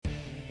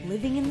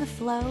Living in the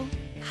Flow,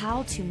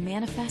 How to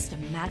Manifest a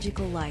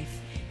Magical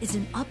Life is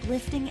an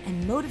uplifting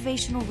and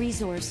motivational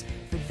resource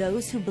for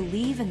those who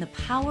believe in the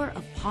power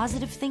of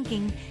positive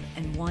thinking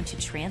and want to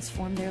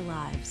transform their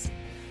lives.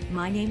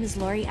 My name is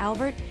Laurie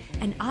Albert,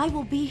 and I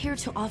will be here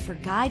to offer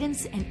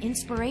guidance and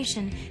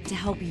inspiration to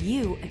help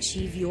you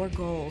achieve your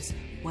goals,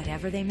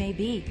 whatever they may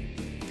be.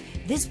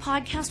 This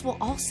podcast will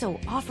also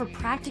offer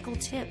practical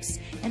tips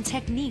and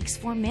techniques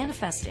for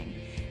manifesting,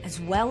 as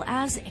well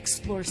as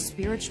explore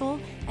spiritual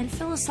and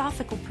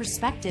philosophical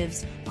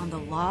perspectives on the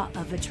law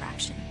of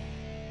attraction.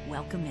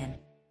 Welcome in.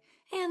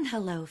 And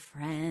hello,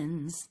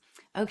 friends.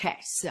 Okay,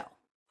 so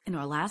in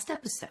our last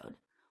episode,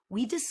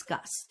 we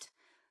discussed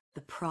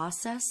the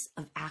process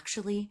of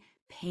actually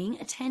paying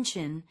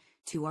attention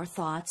to our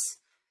thoughts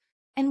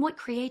and what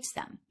creates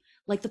them,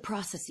 like the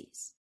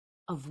processes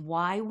of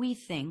why we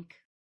think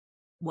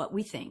what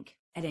we think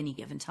at any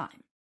given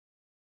time.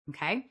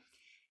 Okay?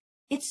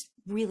 It's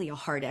really a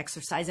hard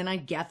exercise, and I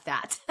get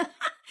that.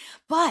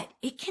 But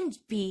it can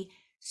be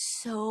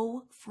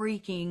so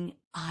freaking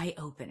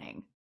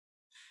eye-opening.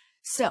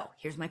 So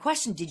here's my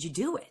question. Did you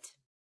do it?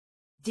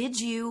 Did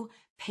you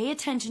pay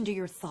attention to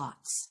your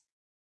thoughts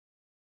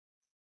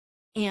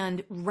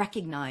and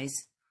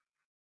recognize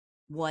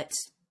what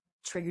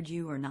triggered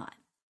you or not?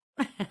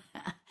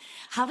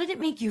 How did it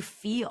make you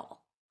feel?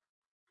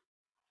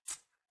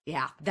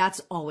 Yeah,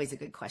 that's always a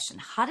good question.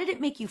 How did it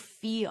make you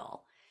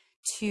feel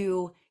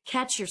to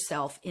catch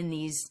yourself in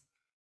these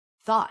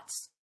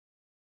thoughts?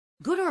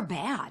 Good or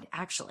bad,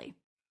 actually.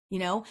 You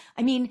know,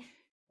 I mean,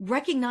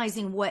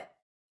 recognizing what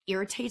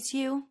irritates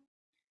you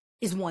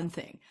is one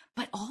thing,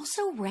 but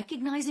also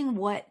recognizing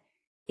what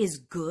is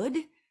good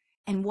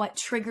and what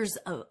triggers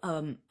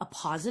a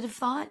positive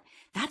thought,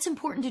 that's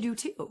important to do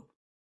too.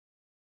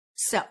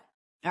 So,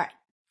 all right,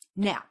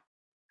 now,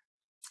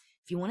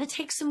 if you want to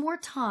take some more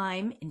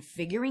time in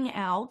figuring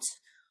out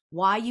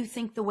why you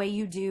think the way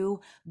you do,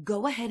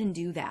 go ahead and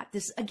do that.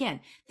 This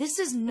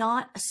is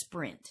not a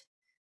sprint.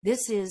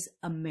 This is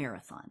a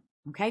marathon,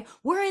 okay?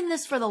 We're in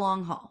this for the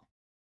long haul,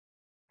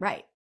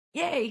 right?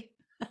 Yay.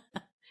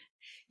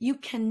 You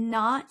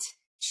cannot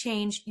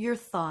change your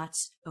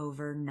thoughts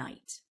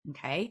overnight,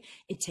 okay?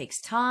 It takes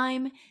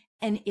time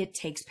and it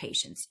takes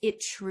patience.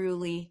 It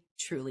truly,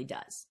 truly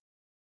does.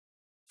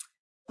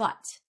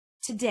 But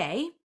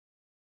today,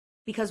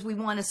 because we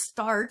want to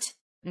start,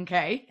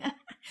 okay,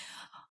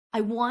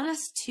 I want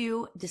us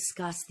to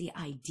discuss the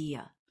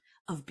idea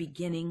of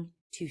beginning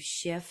to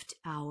shift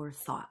our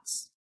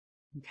thoughts,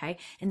 okay?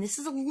 And this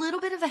is a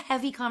little bit of a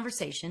heavy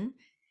conversation,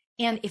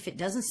 and if it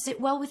doesn't sit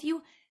well with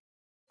you,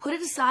 put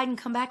it aside and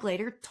come back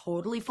later,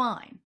 totally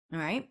fine, all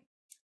right?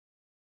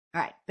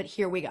 All right, but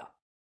here we go.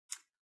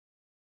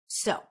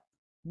 So,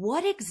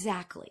 what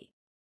exactly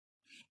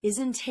is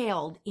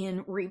entailed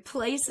in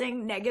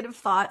replacing negative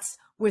thoughts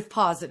with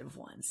positive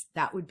ones?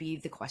 That would be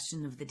the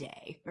question of the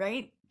day,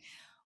 right?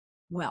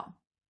 Well,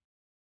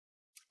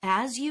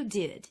 as you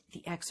did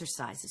the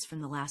exercises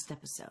from the last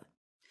episode,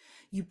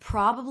 you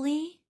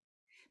probably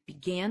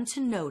began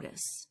to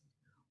notice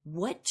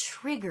what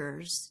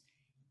triggers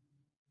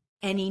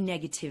any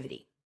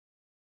negativity.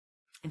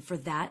 And for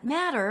that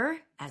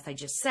matter, as I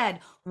just said,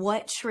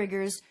 what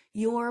triggers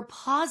your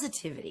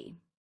positivity,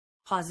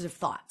 positive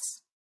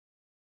thoughts?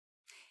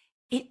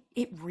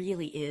 It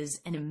really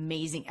is an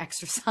amazing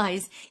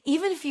exercise,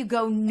 even if you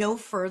go no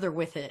further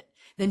with it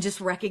than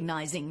just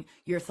recognizing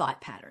your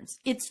thought patterns.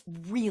 It's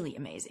really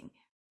amazing,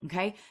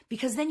 okay?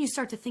 Because then you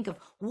start to think of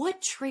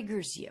what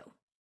triggers you.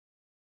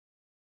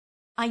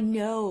 I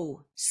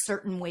know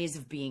certain ways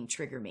of being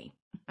trigger me,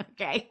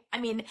 okay? I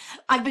mean,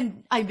 I've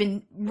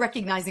been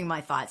recognizing my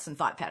thoughts and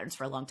thought patterns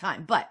for a long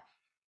time, but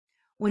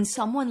when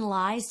someone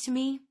lies to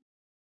me,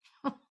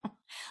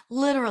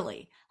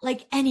 literally,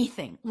 like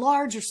anything,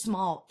 large or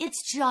small,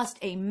 it's just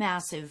a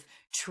massive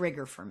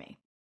trigger for me.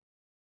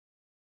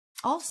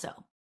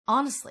 Also,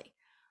 honestly,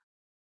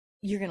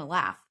 you're going to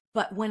laugh,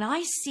 but when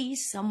I see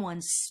someone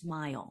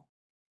smile,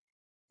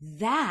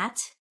 that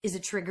is a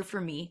trigger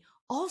for me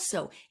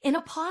also in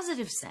a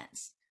positive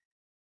sense.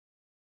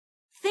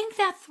 Think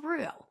that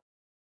through,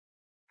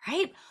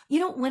 right? You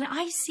know, when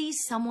I see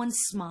someone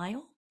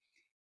smile,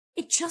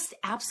 it just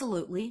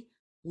absolutely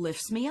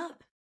lifts me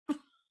up.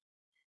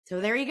 So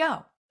there you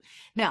go.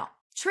 Now,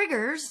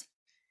 triggers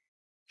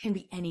can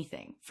be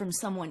anything from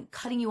someone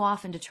cutting you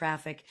off into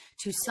traffic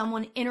to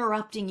someone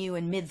interrupting you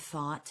in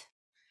mid-thought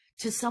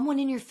to someone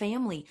in your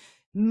family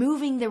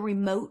moving the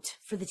remote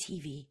for the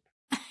TV.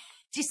 Do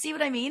you see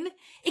what I mean?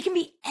 It can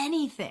be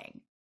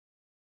anything.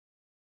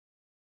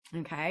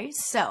 Okay,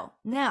 so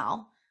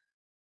now,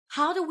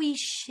 how do we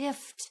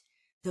shift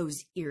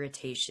those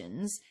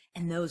irritations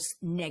and those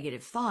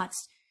negative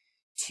thoughts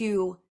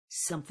to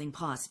something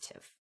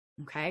positive?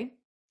 Okay?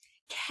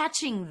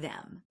 Catching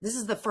them, this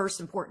is the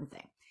first important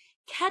thing.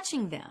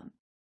 Catching them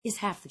is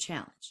half the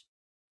challenge.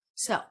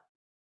 So,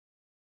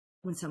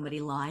 when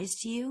somebody lies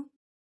to you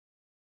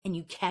and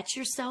you catch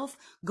yourself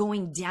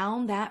going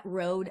down that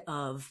road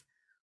of,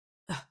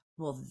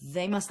 well,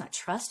 they must not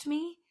trust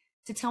me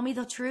to tell me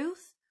the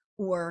truth,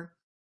 or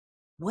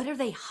What are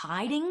they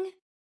hiding?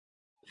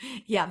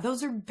 Yeah,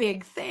 those are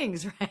big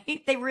things,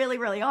 right? They really,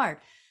 really are.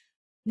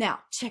 Now,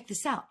 check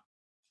this out.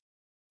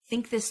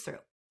 Think this through.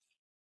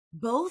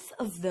 Both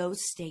of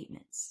those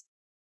statements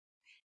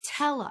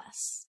tell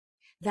us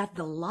that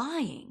the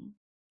lying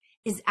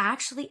is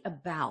actually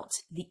about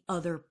the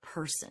other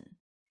person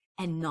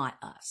and not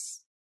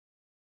us.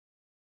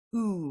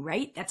 Ooh,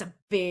 right? That's a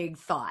big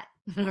thought,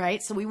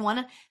 right? So we want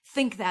to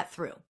think that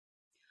through.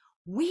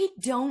 We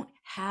don't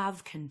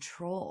have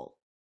control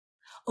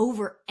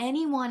over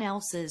anyone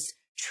else's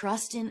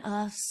trust in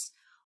us,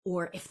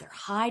 or if they're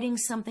hiding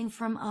something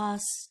from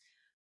us.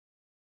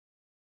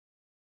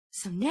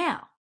 So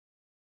now,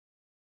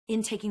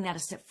 in taking that a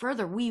step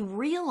further, we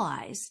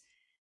realize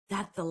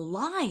that the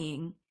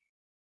lying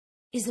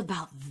is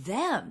about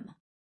them.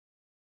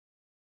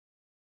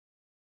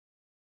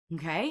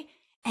 Okay?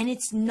 And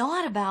it's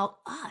not about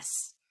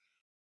us.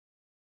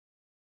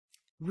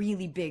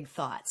 Really big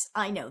thoughts.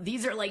 I know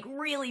these are like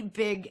really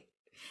big.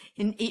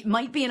 And it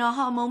might be an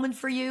aha moment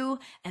for you.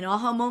 An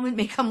aha moment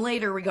may come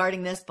later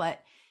regarding this,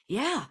 but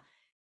yeah,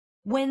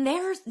 when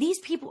there's these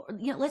people,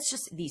 let's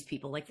just these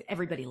people, like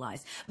everybody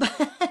lies,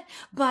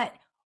 but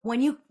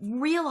when you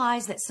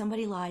realize that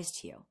somebody lies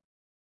to you,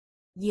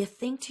 you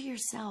think to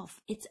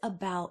yourself, it's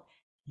about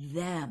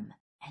them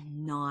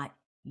and not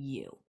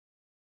you.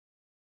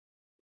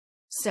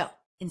 So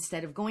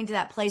instead of going to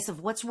that place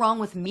of what's wrong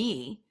with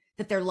me,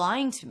 that they're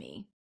lying to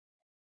me,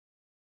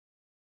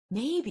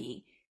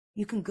 maybe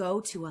you can go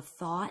to a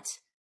thought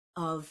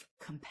of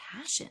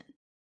compassion.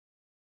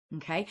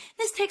 Okay.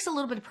 This takes a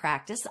little bit of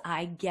practice.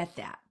 I get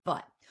that.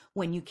 But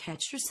when you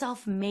catch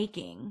yourself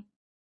making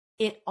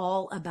it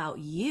all about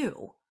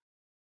you,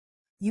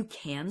 you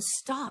can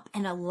stop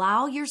and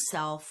allow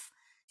yourself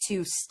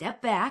to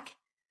step back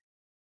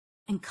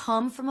and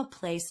come from a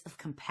place of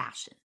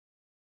compassion.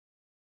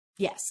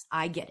 Yes,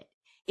 I get it.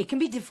 It can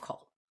be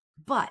difficult,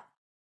 but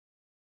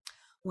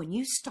when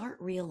you start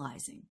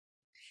realizing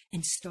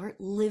and start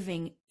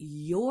living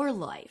your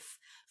life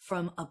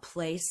from a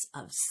place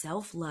of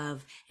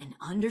self-love and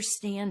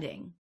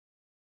understanding,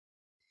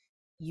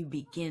 you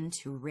begin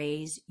to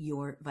raise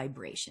your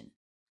vibration.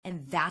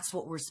 And that's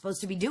what we're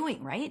supposed to be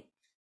doing, right?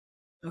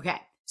 Okay.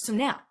 So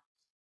now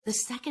the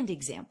second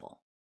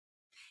example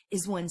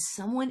is when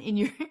someone in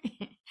your,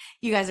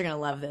 you guys are going to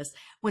love this.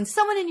 When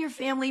someone in your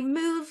family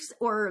moves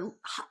or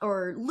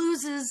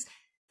loses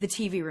the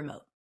TV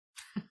remote.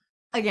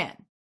 Again,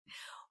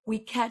 we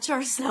catch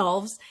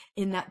ourselves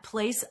in that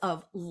place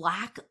of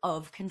lack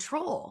of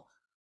control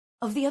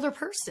of the other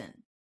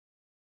person.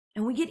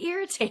 And we get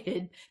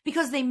irritated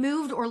because they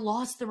moved or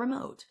lost the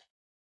remote.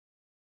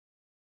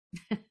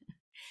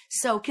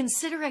 So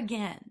consider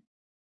again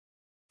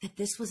that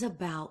this was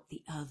about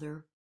the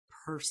other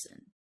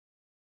person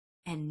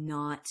and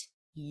not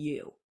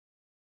you.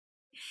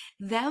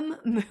 Them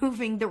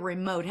moving the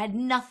remote had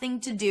nothing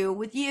to do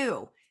with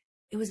you.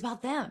 It was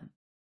about them.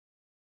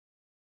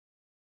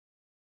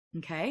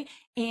 Okay?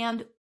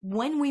 And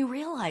when we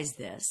realize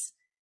this,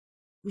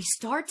 we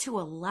start to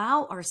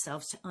allow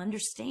ourselves to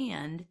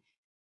understand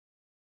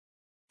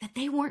that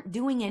they weren't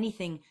doing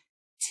anything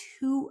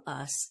to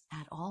us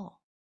at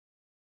all.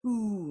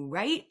 Ooh,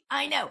 right?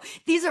 I know.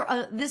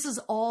 This is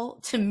all,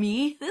 to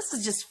me, this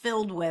is just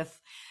filled with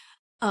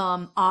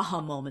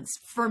aha moments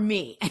for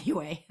me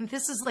anyway.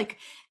 This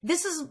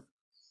is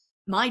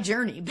my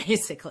journey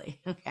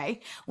basically.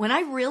 Okay. When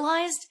I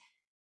realized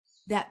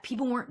that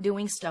people weren't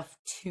doing stuff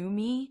to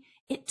me,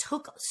 it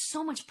took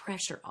so much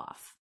pressure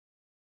off.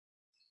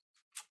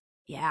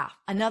 Yeah.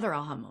 Another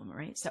aha moment,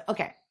 right? So,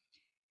 okay.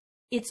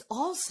 It's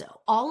also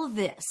all of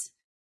this,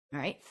 all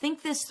right?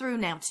 Think this through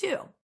now too.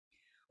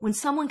 When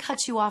someone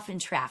cuts you off in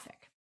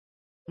traffic,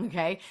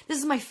 okay? This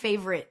is my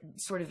favorite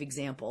sort of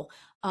example.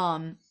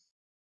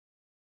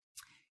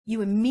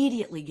 You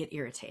immediately get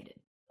irritated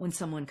when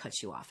someone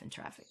cuts you off in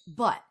traffic.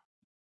 But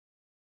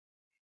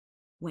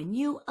when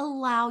you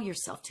allow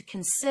yourself to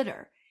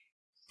consider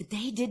that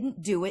they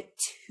didn't do it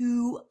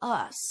to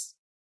us,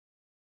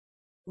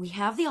 we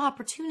have the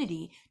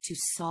opportunity to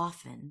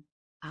soften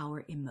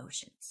our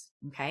emotions,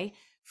 okay?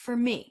 For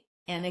me,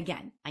 and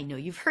again, I know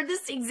you've heard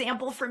this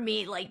example from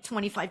me like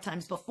 25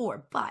 times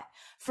before, but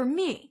for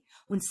me,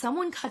 when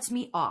someone cuts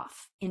me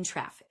off in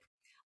traffic,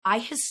 I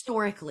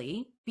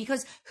historically,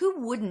 because who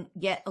wouldn't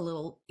get a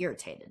little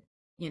irritated,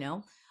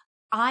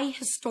 I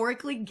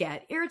historically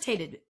get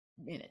irritated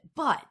in it.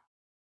 But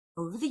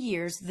over the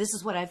years, this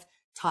is what I've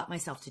taught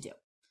myself to do.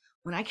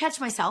 When I catch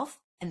myself,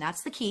 and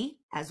that's the key,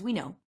 as we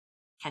know,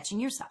 catching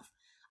yourself,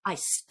 I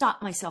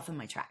stop myself in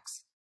my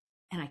tracks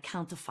and I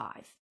count to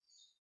 5.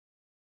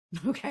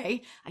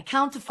 Okay? I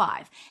count to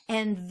 5.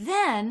 And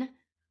then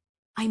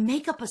I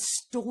make up a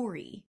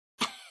story.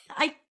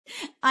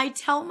 I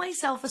tell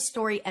myself a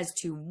story as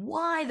to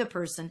why the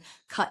person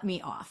cut me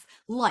off.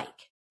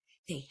 Like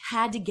they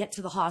had to get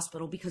to the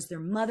hospital because their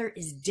mother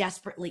is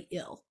desperately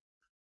ill.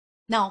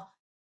 Now,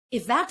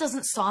 if that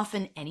doesn't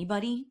soften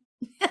anybody,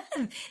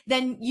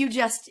 then you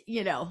just,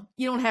 you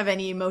don't have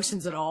any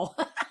emotions at all.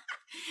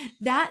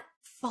 That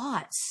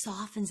thought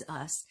softens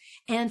us.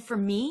 And for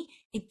me,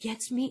 It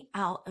gets me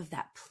out of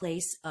that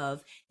place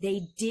of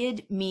they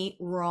did me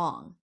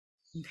wrong.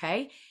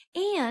 Okay.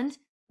 And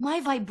my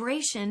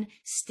vibration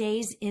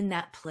stays in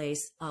that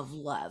place of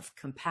love,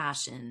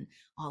 compassion,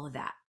 all of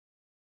that.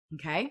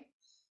 Okay.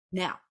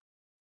 Now,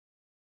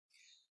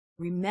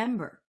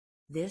 remember,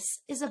 this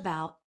is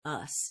about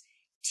us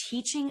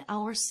teaching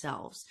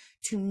ourselves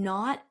to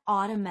not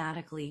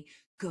automatically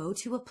go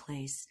to a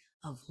place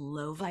of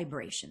low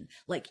vibration,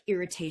 like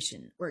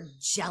irritation or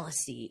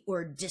jealousy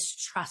or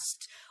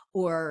distrust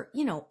or,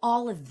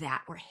 all of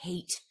that, or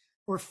hate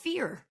or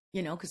fear,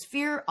 because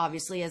fear,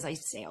 obviously, as I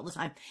say all the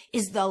time,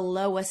 is the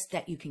lowest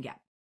that you can get.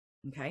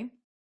 Okay.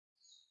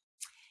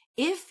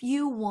 If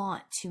you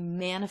want to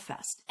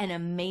manifest an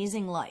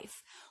amazing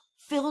life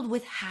filled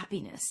with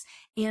happiness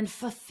and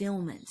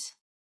fulfillment,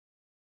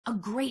 a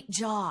great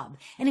job,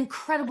 an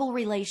incredible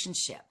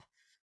relationship,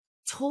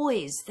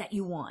 toys that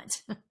you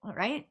want, all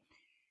right?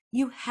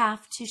 You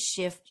have to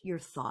shift your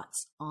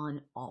thoughts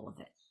on all of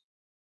it.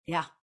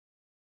 Yeah.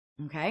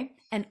 Okay.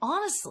 And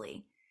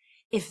honestly,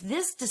 if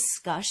this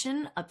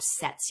discussion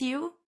upsets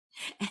you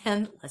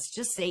and let's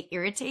just say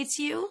irritates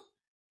you,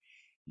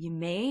 you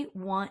may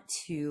want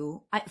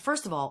to,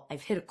 first of all,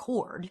 I've hit a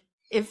chord.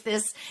 If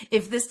this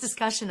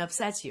discussion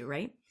upsets you,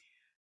 right?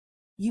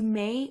 You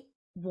may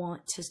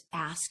want to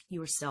ask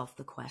yourself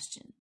the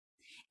question,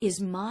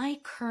 is my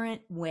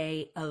current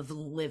way of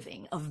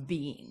living, of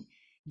being,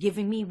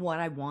 giving me what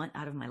I want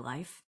out of my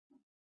life?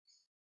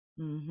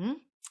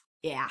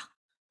 Yeah.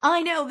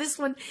 I know this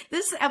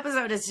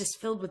episode is just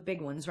filled with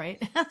big ones,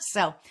 right?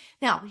 So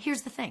now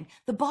here's the thing.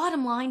 The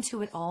bottom line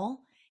to it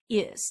all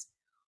is,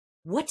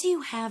 what do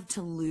you have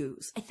to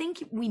lose? I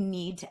think we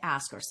need to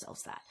ask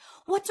ourselves that.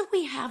 What do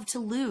we have to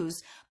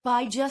lose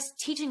by just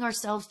teaching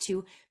ourselves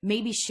to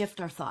maybe shift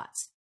our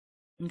thoughts?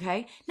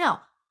 Okay.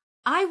 Now,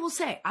 I will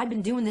say I've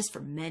been doing this for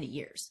many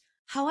years.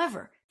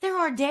 However, there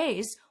are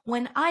days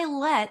when I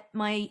let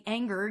my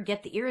anger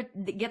get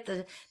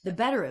the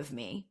better of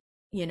me,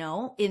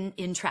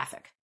 in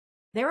traffic.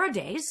 There are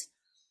days.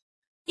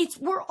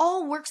 We're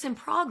all works in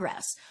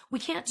progress. We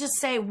can't just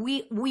say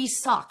we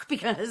suck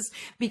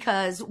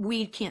because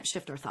we can't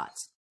shift our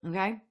thoughts.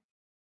 Okay.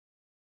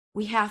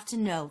 We have to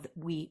know that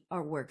we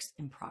are works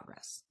in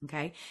progress.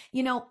 Okay.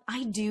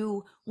 I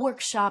do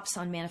workshops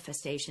on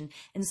manifestation,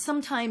 and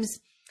sometimes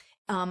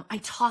I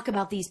talk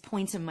about these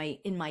points in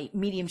my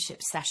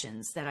mediumship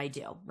sessions that I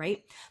do,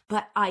 right?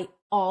 But I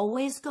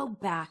always go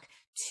back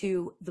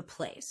to the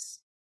place.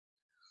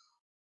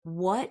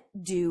 What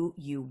do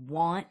you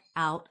want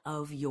out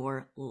of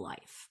your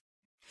life?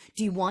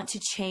 Do you want to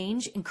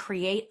change and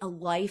create a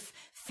life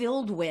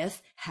filled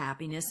with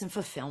happiness and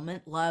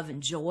fulfillment, love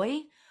and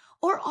joy?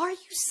 Or are you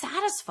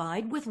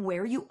satisfied with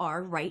where you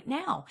are right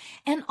now?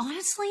 And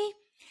honestly,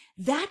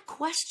 that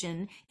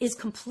question is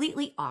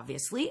completely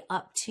obviously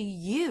up to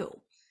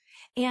you.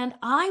 And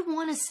I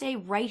want to say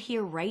right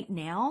here, right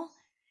now,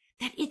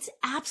 that it's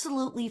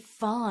absolutely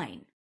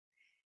fine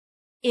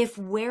if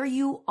where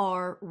you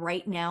are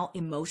right now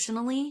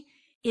emotionally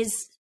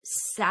is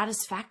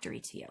satisfactory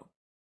to you.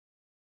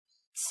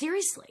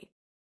 Seriously.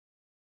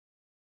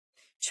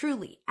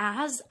 Truly,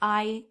 as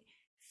I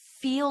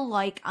feel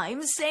like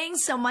I'm saying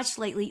so much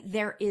lately,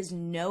 there is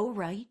no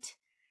right,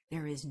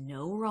 there is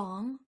no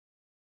wrong,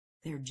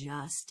 there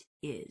just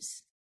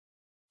is.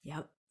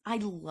 Yep. I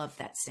love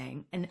that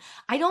saying. And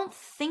I don't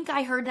think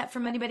I heard that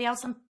from anybody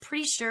else. I'm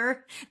pretty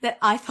sure that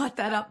I thought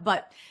that up,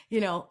 but I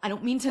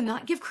don't mean to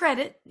not give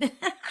credit,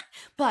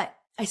 but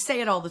I say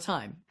it all the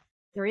time.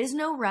 There is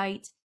no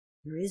right.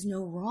 There is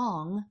no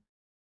wrong.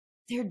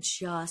 There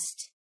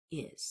just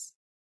is.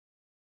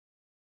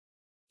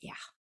 Yeah.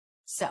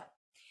 So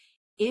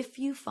if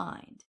you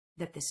find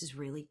that this is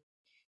really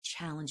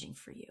challenging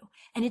for you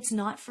and it's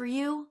not for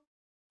you,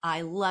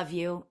 I love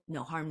you.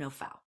 No harm, no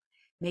foul.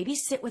 Maybe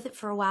sit with it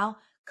for a while.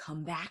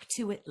 Come back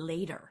to it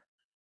later.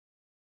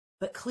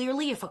 But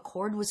clearly, if a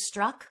chord was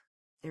struck,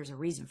 there's a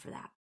reason for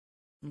that.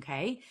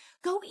 Okay?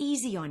 Go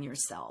easy on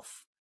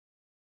yourself.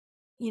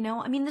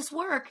 This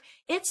work,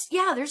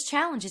 there's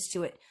challenges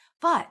to it.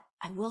 But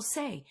I will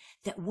say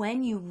that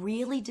when you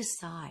really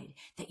decide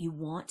that you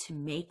want to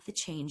make the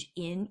change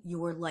in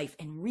your life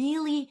and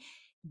really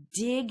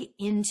dig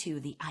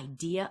into the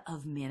idea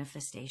of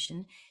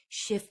manifestation,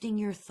 shifting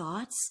your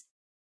thoughts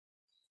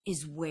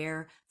is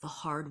where the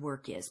hard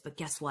work is. But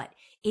guess what?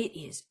 It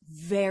is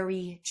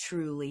very,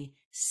 truly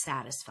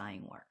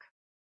satisfying work.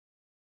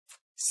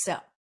 So,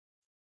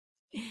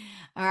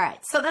 all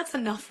right. So that's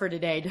enough for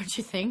today, don't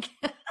you think?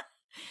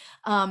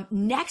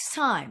 Next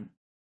time,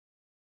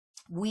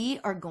 we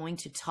are going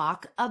to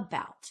talk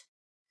about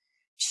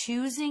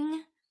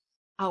choosing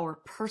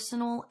our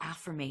personal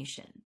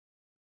affirmation.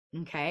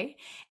 Okay.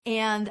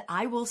 And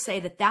I will say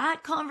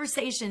that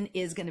conversation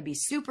is going to be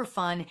super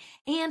fun,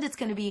 and it's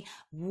going to be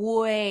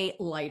way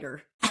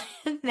lighter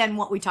than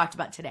what we talked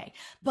about today.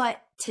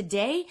 But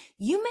today,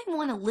 you may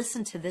want to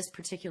listen to this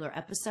particular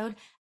episode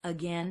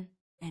again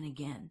and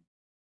again.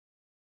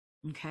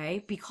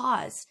 Okay.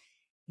 Because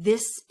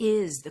this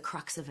is the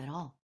crux of it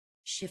all,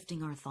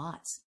 shifting our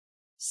thoughts.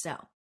 So,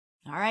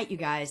 all right, you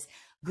guys,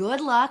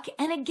 Good luck.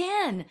 And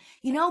again,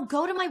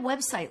 go to my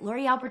website,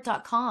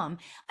 lorialbert.com.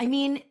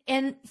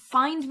 And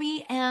find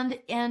me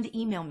and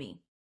email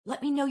me.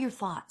 Let me know your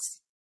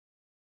thoughts.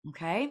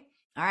 Okay.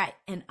 All right.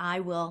 And I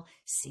will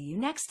see you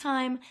next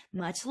time.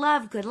 Much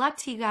love. Good luck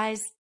to you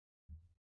guys.